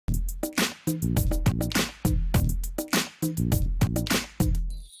Hello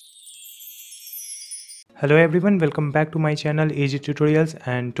everyone, welcome back to my channel Easy Tutorials,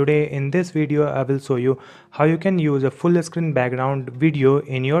 and today in this video I will show you how you can use a full screen background video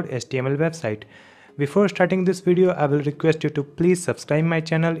in your HTML website. Before starting this video, I will request you to please subscribe my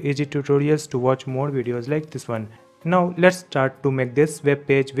channel Easy Tutorials to watch more videos like this one. Now let's start to make this web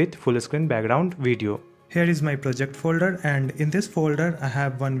page with full screen background video. Here is my project folder, and in this folder I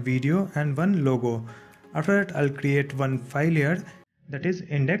have one video and one logo. After that I'll create one file here, that is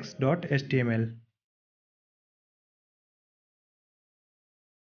index.html.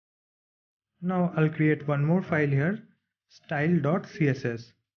 Now I'll create one more file here,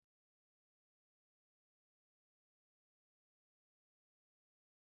 style.css.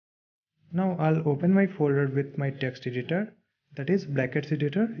 Now I'll open my folder with my text editor, that is brackets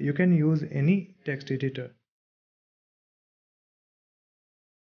editor. You can use any text editor.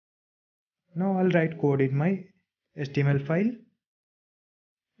 Now I'll write code in my HTML file,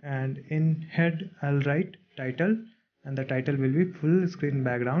 and in head I'll write title, and the title will be full screen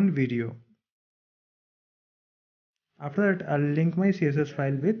background video. After that I'll link my CSS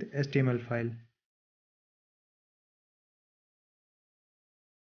file with HTML file.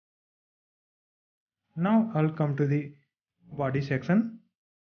 Now I'll come to the body section.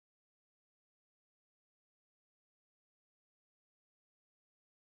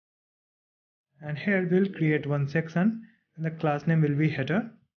 And here we'll create one section, and the class name will be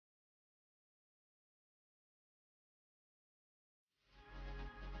header.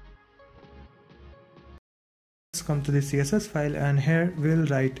 Let's come to the CSS file, and here we'll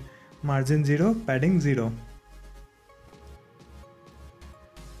write margin 0, padding 0.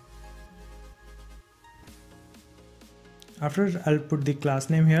 After, I'll put the class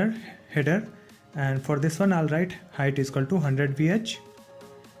name here, header, and for this one I'll write height is equal to 100 VH,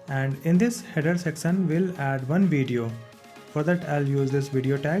 and in this header section we'll add one video. For that I'll use this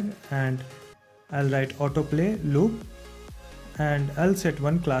video tag, and I'll write autoplay loop, and I'll set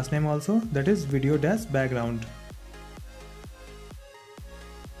one class name also, that is video-background.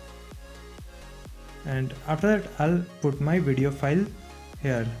 And after that I'll put my video file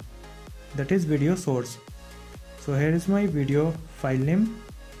here, that is video source. So here is my video file name,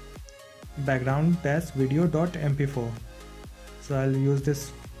 background-video.mp4. so I'll use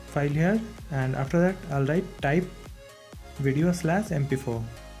this file here, and after that I'll write type video/mp4.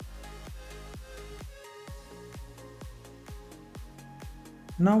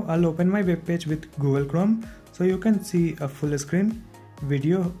 Now I'll open my web page with Google Chrome, so you can see a full screen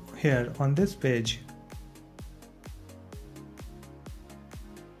video here on this page.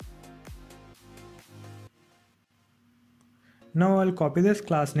 Now I'll copy this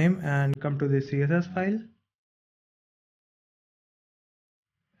class name and come to the CSS file,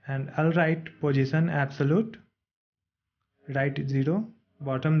 and I'll write position absolute, right 0,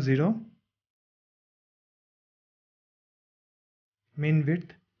 bottom 0, min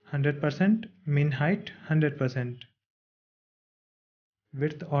width 100%, min height 100%,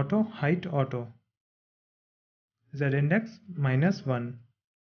 width auto, height auto, z index -1.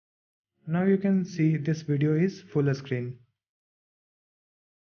 Now you can see this video is full screen.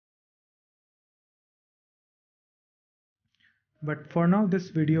 But for now this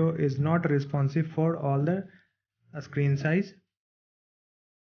video is not responsive for all the screen size.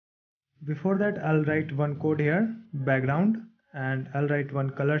 Before that I'll write one code here, background, and I'll write one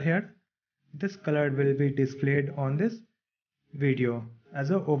color here. This color will be displayed on this video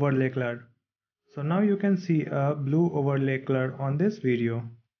as a overlay color. So now you can see a blue overlay color on this video.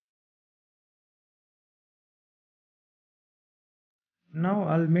 Now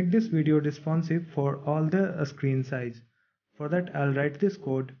I'll make this video responsive for all the screen size. For that I'll write this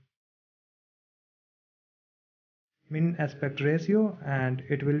code, min aspect ratio, and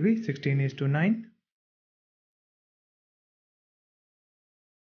it will be 16:9,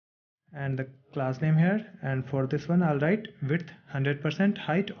 and the class name here, and for this one I'll write width 100%,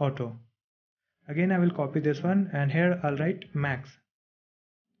 height auto. Again I will copy this one, and here I'll write max,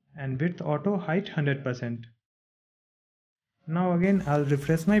 and width auto, height 100%. Now again I'll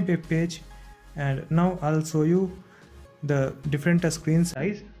refresh my web page, and now I'll show you the different screen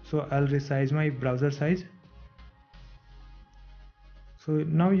size. So I'll resize my browser size. So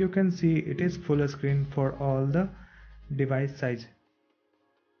now you can see it is full screen for all the device size.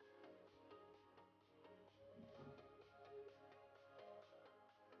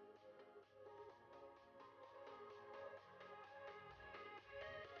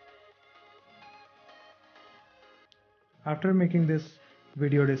 After making this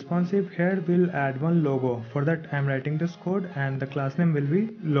video responsive, here we'll add one logo. For that I'm writing this code, and the class name will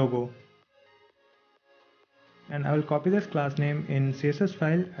be logo. and I will copy this class name in CSS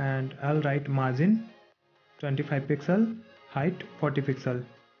file and I'll write margin 25 pixel, height 40 pixel.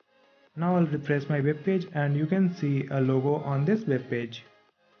 Now I'll refresh my web page and you can see a logo on this web page.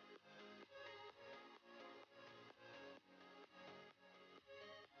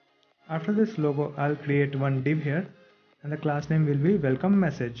 After this logo, I'll create one div here and the class name will be welcome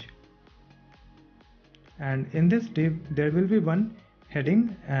message. And in this div there will be one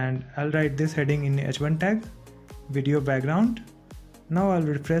heading and I'll write this heading in h1 tag, video background. Now I'll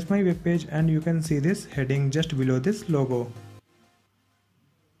refresh my web page and you can see this heading just below this logo.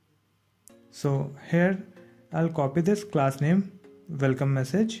 So here I'll copy this class name welcome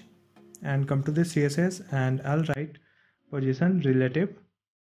message and come to the CSS and I'll write position relative,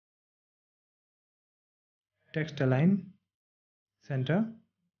 text align, center,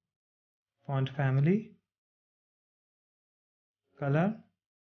 font family, color,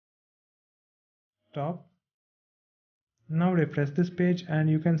 top. Now refresh this page and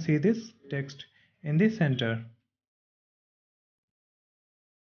you can see this text in the center.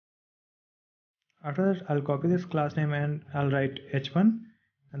 After that I'll copy this class name and I'll write h1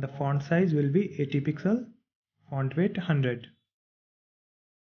 and the font size will be 80 pixel, font weight 100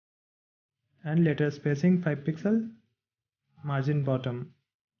 and letter spacing 5 pixel, margin bottom.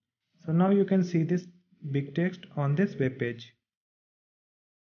 So now you can see this big text on this web page.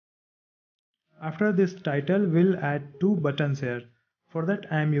 After this title, we'll add two buttons here. For that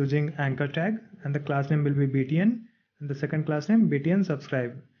I am using anchor tag and the class name will be btn and the second class name btn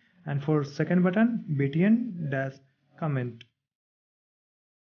subscribe, and for second button btn dash comment.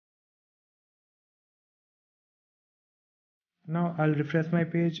 Now I'll refresh my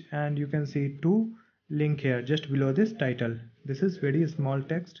page and you can see two link here just below this title. This is very small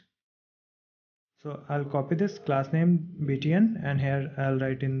text. So I'll copy this class name btn and here I'll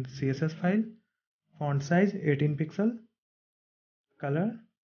write in CSS file, font size 18 pixel, color,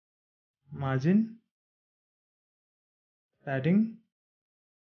 margin, padding,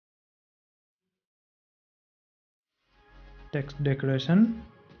 text decoration,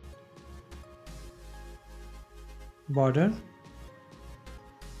 border,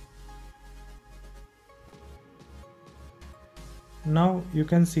 now you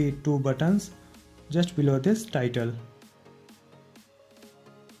can see two buttons just below this title.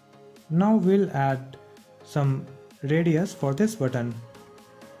 Now we'll add some radius for this button.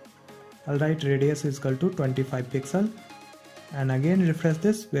 I'll write radius is equal to 25 pixel and again refresh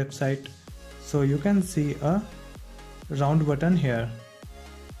this website so you can see a round button here.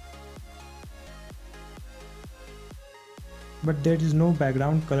 But there is no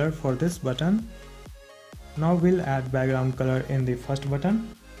background color for this button. Now we'll add background color in the first button.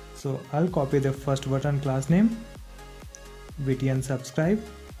 So I'll copy the first button class name btn subscribe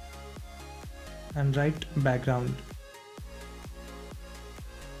and write background.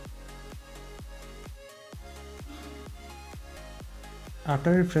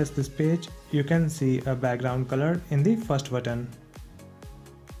 After refresh this page, you can see a background color in the first button.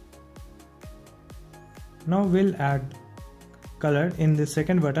 Now we'll add color in the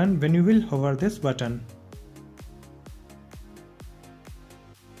second button when you will hover this button.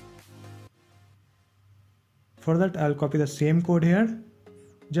 For that I'll copy the same code here,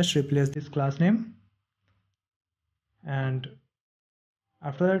 just replace this class name and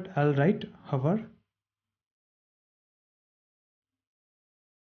after that I'll write hover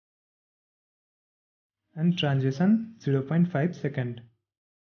and transition 0.5 second.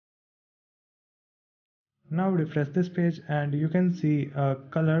 Now refresh this page and you can see a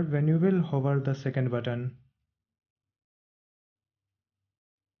color when you will hover the second button.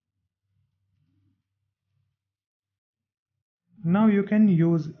 Now you can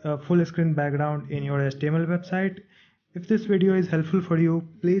use a full screen background in your HTML website. If this video is helpful for you,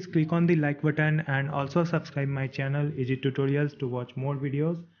 please click on the like button and also subscribe my channel Easy Tutorials to watch more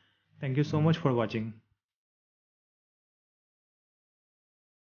videos. Thank you so much for watching.